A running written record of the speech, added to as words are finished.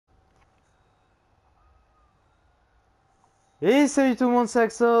Et salut tout le monde, c'est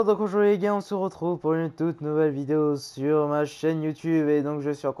Axeor. Donc aujourd'hui les gars, on se retrouve pour une toute nouvelle vidéo sur ma chaîne YouTube. Et donc je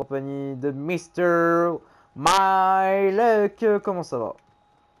suis en compagnie de Mr. MyyLuuck. Comment ça va?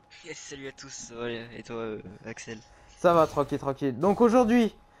 Yes, salut à tous, ouais, et toi Axel? Ça va, tranquille, tranquille. Donc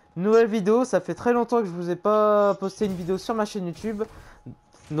aujourd'hui, nouvelle vidéo. Ça fait très longtemps que je vous ai pas posté une vidéo sur ma chaîne YouTube.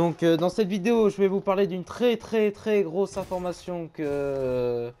 Donc dans cette vidéo, je vais vous parler d'une très grosse information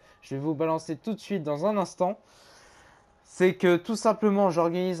que je vais vous balancer tout de suite dans un instant. C'est que tout simplement,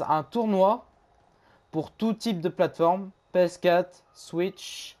 j'organise un tournoi pour tout type de plateforme, PS4,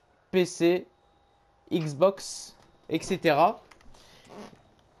 Switch, PC, Xbox, etc.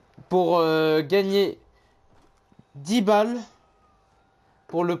 Pour gagner 10 balles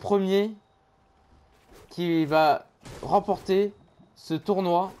pour le premier qui va remporter ce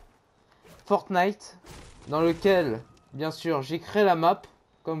tournoi Fortnite dans lequel, bien sûr, j'ai créé la map,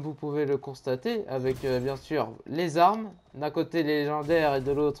 comme vous pouvez le constater, avec bien sûr les armes, d'un côté les légendaires et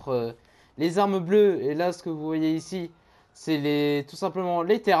de l'autre les armes bleues. Et là, ce que vous voyez ici, c'est tout simplement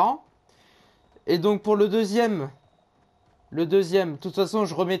les terrains. Et donc pour le deuxième, de toute façon,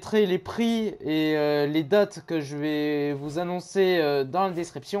 je remettrai les prix et les dates que je vais vous annoncer dans la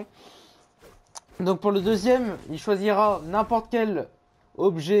description. Donc pour le deuxième, il choisira n'importe quel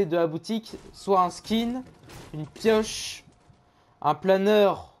objet de la boutique, soit un skin, une pioche, un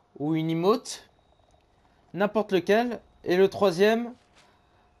planeur ou une emote, n'importe lequel. Et le troisième,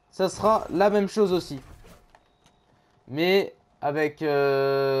 ça sera la même chose aussi. Mais avec,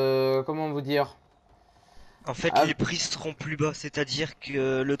 comment vous dire, En fait, ah, les prix seront plus bas, c'est-à-dire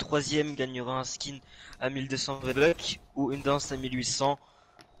que le troisième gagnera un skin à 1200 V-Bucks ou une danse à 1800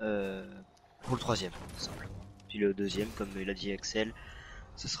 euh, pour le troisième, tout simplement. Puis le deuxième, comme il a dit Axel,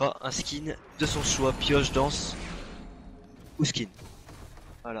 ce sera un skin de son choix, pioche, danse ou skin.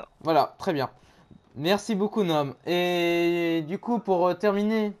 Voilà. voilà, très bien. Merci beaucoup Noam. Et du coup pour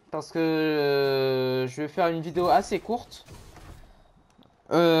terminer, parce que je vais faire une vidéo assez courte,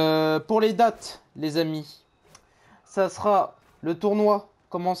 pour les dates les amis, ça sera, le tournoi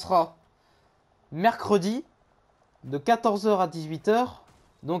commencera mercredi de 14 h à 18 h,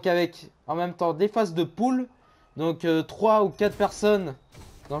 donc avec en même temps des phases de poule, donc 3 ou 4 personnes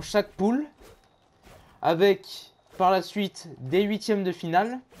dans chaque poule, avec par la suite des huitièmes de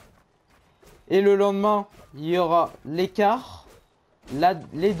finale. Et le lendemain, il y aura les quarts,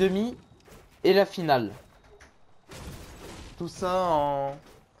 les demi et la finale. Tout ça en,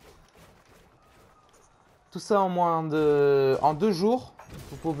 en 2 jours.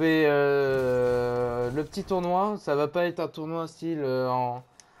 Vous pouvez le petit tournoi, ça va pas être un tournoi style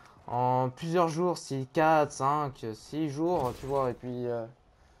en plusieurs jours, si 4, 5, 6 jours, tu vois, et puis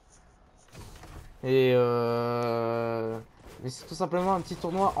mais c'est tout simplement un petit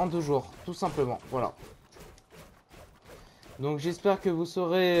tournoi en 2 jours, tout simplement, voilà. Donc j'espère que vous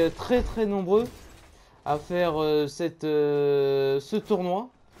serez très nombreux à faire ce tournoi,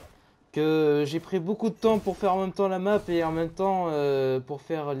 que j'ai pris beaucoup de temps pour faire en même temps la map et en même temps pour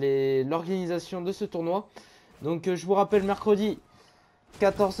faire l'organisation de ce tournoi. Donc je vous rappelle, mercredi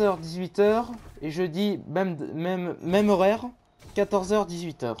 14 h 18 h et jeudi même horaire, 14 h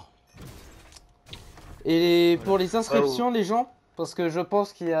 18 h. Et Voilà. pour les inscriptions les gens, parce que je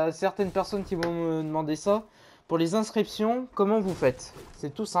pense qu'il y a certaines personnes qui vont me demander ça, pour les inscriptions, comment vous faites?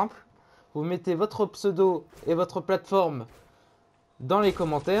 C'est tout simple. Vous mettez votre pseudo et votre plateforme dans les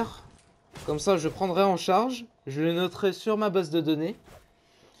commentaires. Comme ça, je prendrai en charge. Je le noterai sur ma base de données.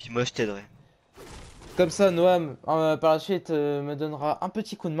 Puis moi je t'aiderai. Comme ça, Noam, par la suite, me donnera un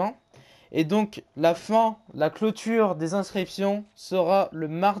petit coup de main. Et donc, la clôture des inscriptions sera le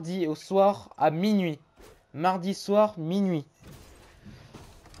mardi au soir à minuit. Mardi soir, minuit.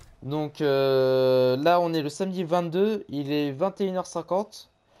 Donc là, on est le samedi 22, il est 21 h 50.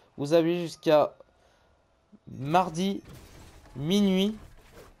 Vous avez jusqu'à mardi minuit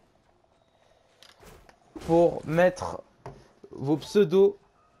pour mettre vos pseudos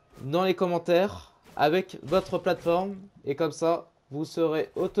dans les commentaires avec votre plateforme. Et comme ça, vous serez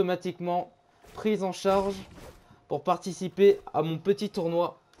automatiquement pris en charge pour participer à mon petit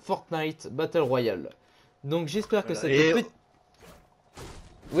tournoi Fortnite Battle Royale. Donc j'espère que Voilà. cette Et petite...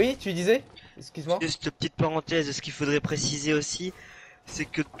 Oui, tu disais? Excuse-moi. juste petite parenthèse, ce qu'il faudrait préciser aussi, c'est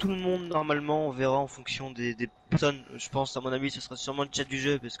que tout le monde normalement on verra en fonction des personnes. Je pense à mon avis ce sera sûrement le chat du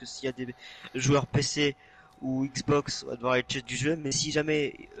jeu parce que s'il y a des joueurs PC ou Xbox on va devoir les chat du jeu, mais si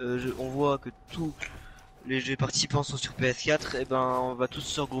jamais on voit que tous les jeux participants sont sur PS4, et ben on va tous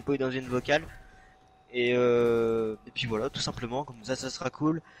se regrouper dans une vocale et puis voilà, tout simplement, comme ça sera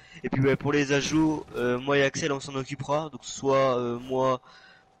cool. Et puis pour les ajouts, moi et Axel on s'en occupera, donc soit moi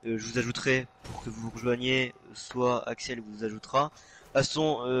je vous ajouterai pour que vous vous rejoigniez, soit Axel vous ajoutera. De toute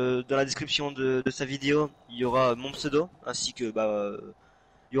façon, dans la description de sa vidéo, il y aura mon pseudo, ainsi que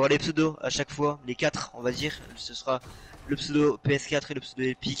il y aura les pseudos à chaque fois, les 4 on va dire. Ce sera le pseudo PS4 et le pseudo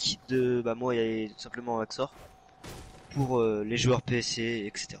Epic de moi et tout simplement Axeor pour les joueurs PC,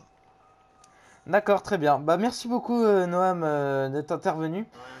 etc. D'accord, très bien. Bah merci beaucoup Noam d'être intervenu.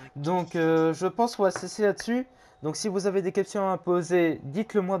 Donc je pense qu'on va se laisser là-dessus. Donc si vous avez des questions à poser,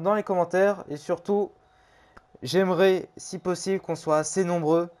 dites-le moi dans les commentaires. Et surtout, j'aimerais si possible qu'on soit assez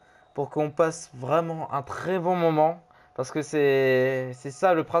nombreux pour qu'on passe vraiment un très bon moment. Parce que c'est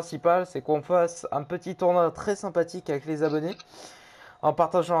ça le principal, c'est qu'on fasse un petit tournoi très sympathique avec les abonnés. En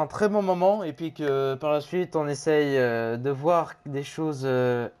partageant un très bon moment et puis que par la suite on essaye de voir des choses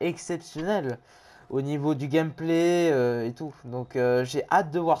exceptionnelles au niveau du gameplay et tout. Donc j'ai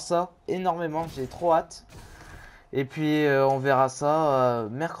hâte de voir ça énormément, j'ai trop hâte. Et puis on verra ça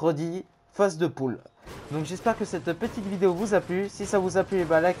mercredi, phase de poule. Donc j'espère que cette petite vidéo vous a plu. Si ça vous a plu,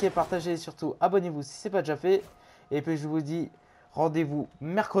 bah, likez, partagez et surtout abonnez-vous si ce n'est pas déjà fait. Et puis je vous dis rendez-vous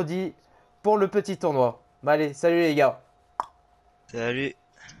mercredi pour le petit tournoi. Bah, allez, salut les gars. Salut.